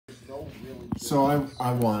So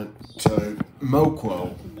I want to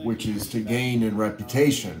MoQo, which is to gain in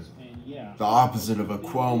reputation, the opposite of a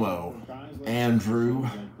Cuomo, Andrew.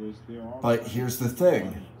 But here's the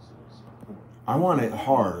thing, I want it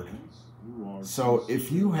hard. So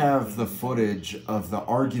if you have the footage of the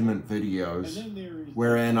argument videos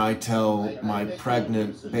wherein I tell my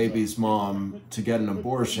pregnant baby's mom to get an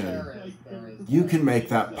abortion, you can make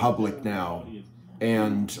that public now.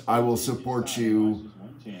 And I will support you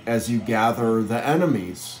as you gather the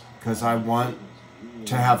enemies, because I want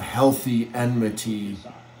to have healthy enmity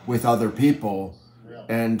with other people.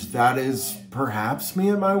 And that is perhaps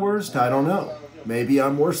me at my worst. I don't know. Maybe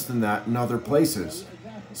I'm worse than that in other places.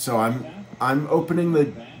 So I'm opening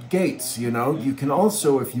the gates, you know. You can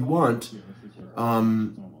also, if you want,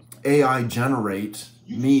 AI generate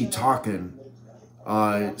me talking,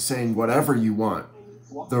 saying whatever you want.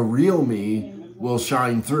 The real me will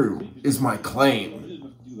shine through, is my claim.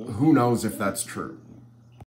 Who knows if that's true?